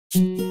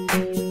Everyone,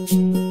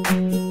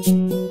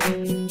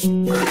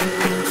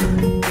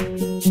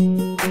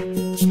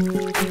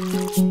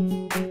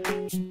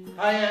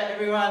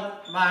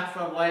 Mark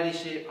from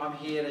LadyShip. I'm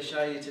here to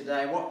show you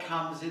today what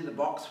comes in the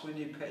box when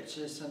you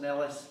purchase an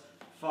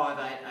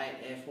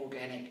LS588F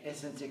organic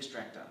essence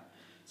extractor.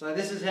 So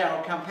this is how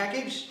it'll come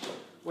packaged,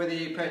 whether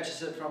you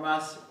purchase it from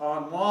us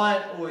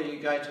online or you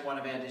go to one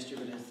of our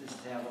distributors. This is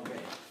how it'll be.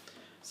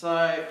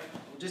 So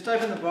we'll just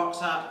open the box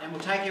up and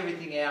we'll take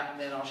everything out and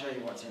then I'll show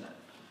you what's in it.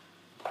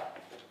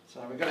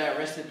 So we've got our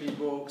recipe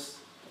books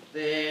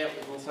there.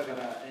 We've also got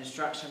an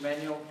instruction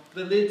manual.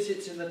 The lid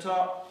sits in the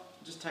top.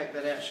 Just take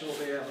that out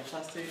shortly out of the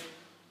plastic,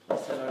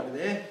 place that over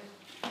there.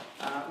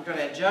 We've got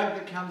our jug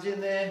that comes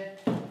in there,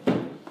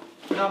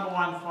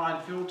 #1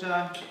 fine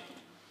filter,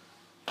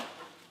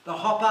 the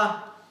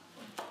hopper,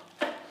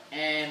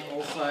 and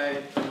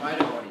also the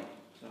motor body.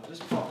 So I'll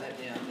just pop that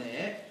down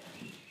there,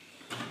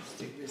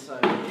 stick this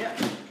over here,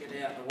 get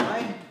out of the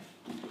way,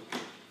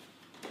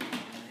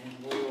 and then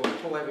we'll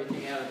pull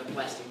everything out of the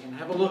plastic and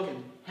have a look at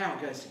how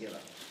it goes together.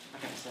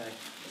 Okay, so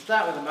we'll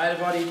start with the motor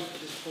body,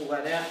 just pull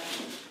that out.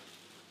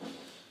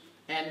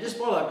 And just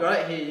while I've got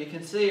it here, you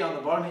can see on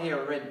the bottom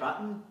here a red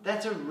button.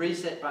 That's a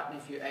reset button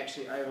if you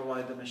actually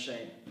overload the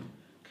machine.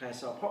 Okay,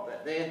 so I'll pop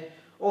that there.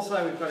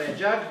 Also, we've got our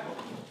jug,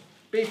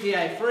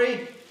 BPA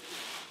free,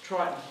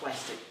 Triton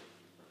plastic.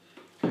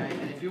 Okay,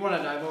 and if you want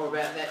to know more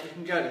about that, you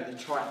can go to the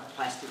Triton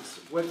Plastics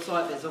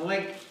website. There's a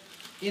link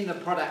in the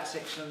product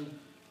section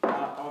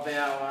of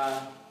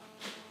our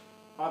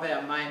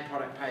main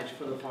product page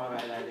for the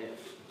 588F.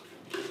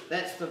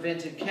 That's the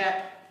vented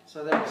cap,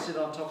 so that'll sit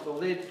on top of the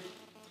lid.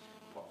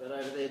 That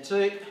over there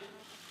too,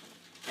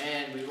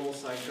 and we've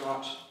also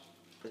got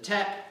the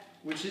tap,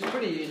 which is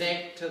pretty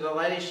unique to the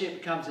LadyShip.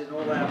 It comes in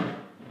all our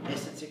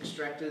essence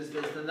extractors.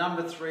 There's the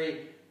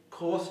 #3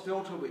 coarse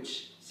filter,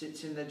 which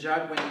sits in the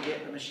jug when you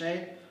get the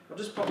machine. I'll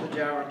just pop the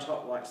jar on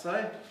top like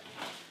so.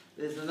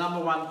 There's the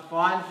 #1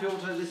 fine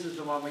filter. This is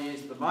the one we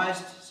use the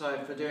most, so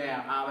for doing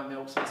our almond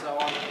milks and so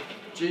on,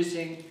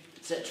 juicing,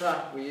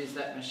 etc. we use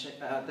that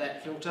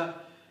filter.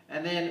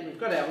 And then we've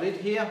got our lid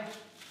here.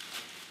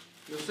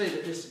 You'll see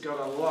that this has got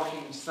a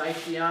locking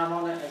safety arm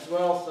on it as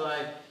well, so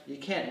you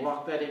can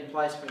lock that in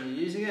place when you're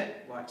using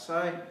it, like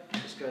so. It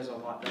just goes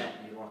on like that,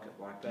 and you lock it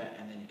like that,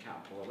 and then you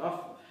can't pull it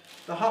off.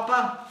 The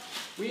hopper,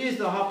 we use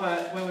the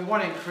hopper when we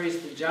want to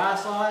increase the jar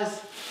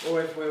size,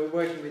 or if we're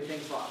working with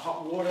things like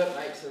hot water, it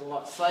makes it a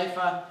lot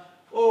safer,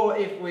 or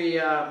if we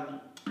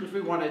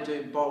want to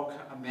do bulk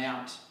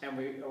amount, and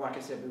like I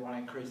said, we want to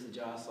increase the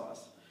jar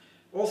size.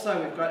 Also,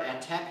 we've got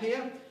our tap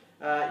here.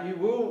 You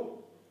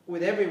will,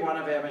 with every one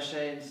of our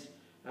machines,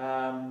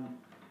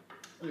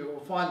 you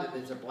will find that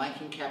there's a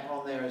blanking cap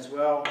on there as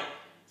well,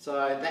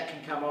 so that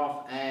can come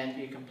off and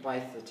you can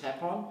place the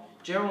tap on.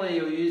 Generally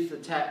you'll use the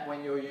tap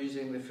when you're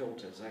using the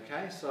filters,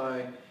 okay,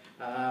 so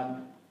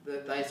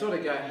they sort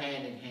of go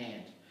hand in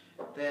hand.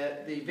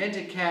 The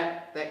vented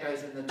cap, that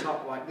goes in the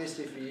top like this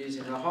if you're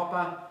using the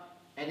hopper,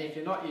 and if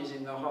you're not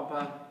using the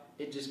hopper,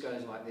 it just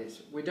goes like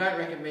this. We don't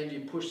recommend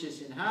you push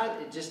this in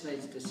hard, it just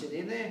needs to sit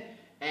in there,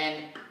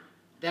 and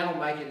that'll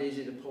make it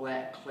easy to pull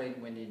out clean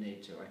when you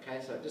need to, okay?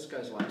 So it just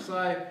goes like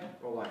so,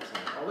 or like so.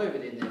 I'll leave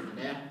it in there for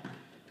now.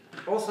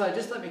 Also,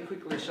 just let me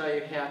quickly show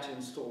you how to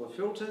install the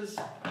filters.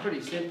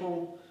 Pretty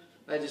simple.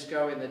 They just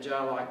go in the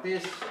jar like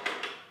this,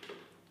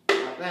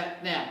 like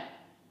that. Now,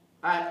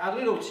 a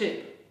little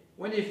tip.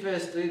 When you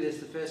first do this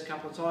the first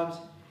couple of times,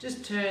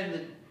 just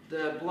turn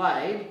the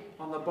blade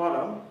on the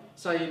bottom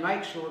so you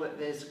make sure that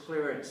there's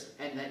clearance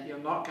and that you're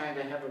not going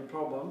to have a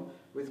problem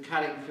with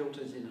cutting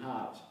filters in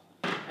halves.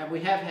 And we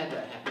have had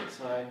that happen,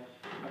 so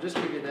I'll just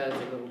give you that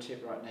as a little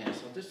tip right now.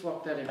 So I'll just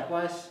lock that in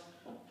place,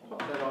 pop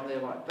that on there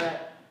like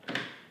that.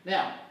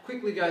 Now,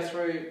 quickly go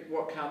through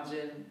what comes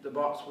in the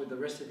box with the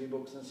recipe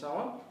books and so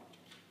on.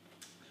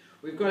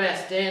 We've got our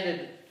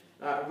standard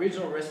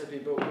original recipe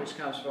book, which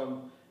comes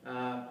from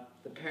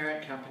the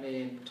parent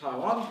company in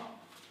Taiwan,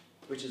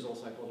 which is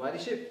also called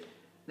LadyShip.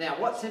 Now,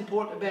 what's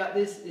important about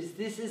this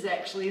is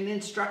actually an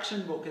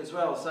instruction book as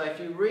well. So if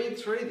you read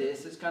through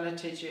this, it's going to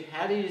teach you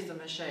how to use the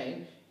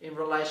machine in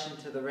relation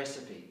to the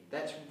recipe.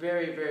 That's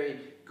very,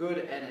 very good,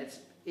 and it's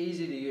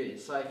easy to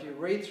use. So if you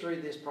read through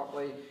this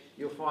properly,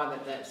 you'll find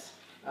that makes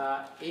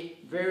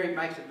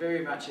it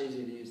very much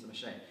easier to use the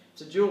machine.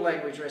 It's a dual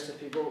language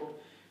recipe book.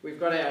 We've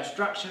got our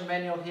instruction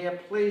manual here.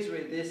 Please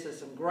read this. There's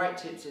some great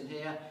tips in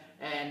here,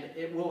 and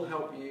it will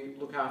help you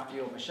look after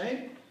your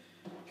machine.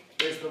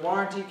 There's the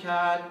warranty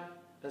card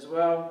as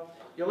well.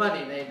 You'll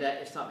only need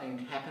that if something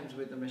happens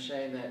with the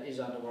machine that is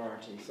under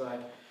warranty.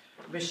 So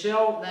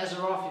Michelle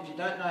Nazaroff, if you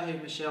don't know who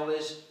Michelle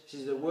is,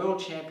 she's a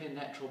world champion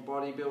natural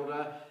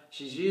bodybuilder.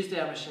 She's used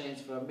our machines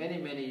for many,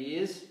 many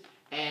years,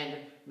 and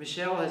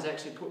Michelle has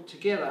actually put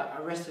together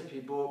a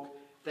recipe book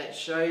that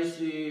shows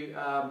you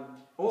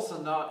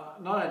also not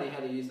only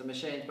how to use the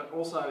machines, but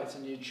also it's a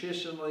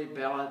nutritionally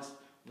balanced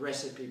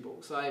recipe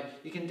book. So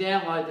you can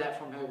download that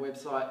from her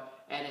website,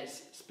 and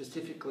it's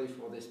specifically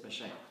for this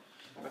machine.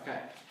 Okay,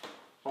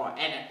 all right,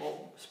 and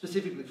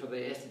specifically for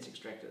the essence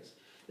extractors.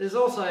 There's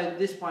also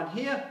this one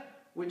here,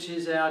 which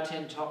is our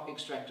 10 top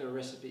extractor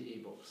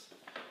recipe ebooks.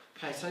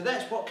 Okay, so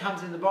that's what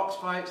comes in the box,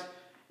 folks.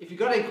 If you've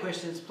got any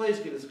questions, please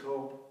give us a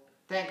call.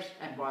 Thanks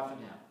and bye for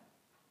now.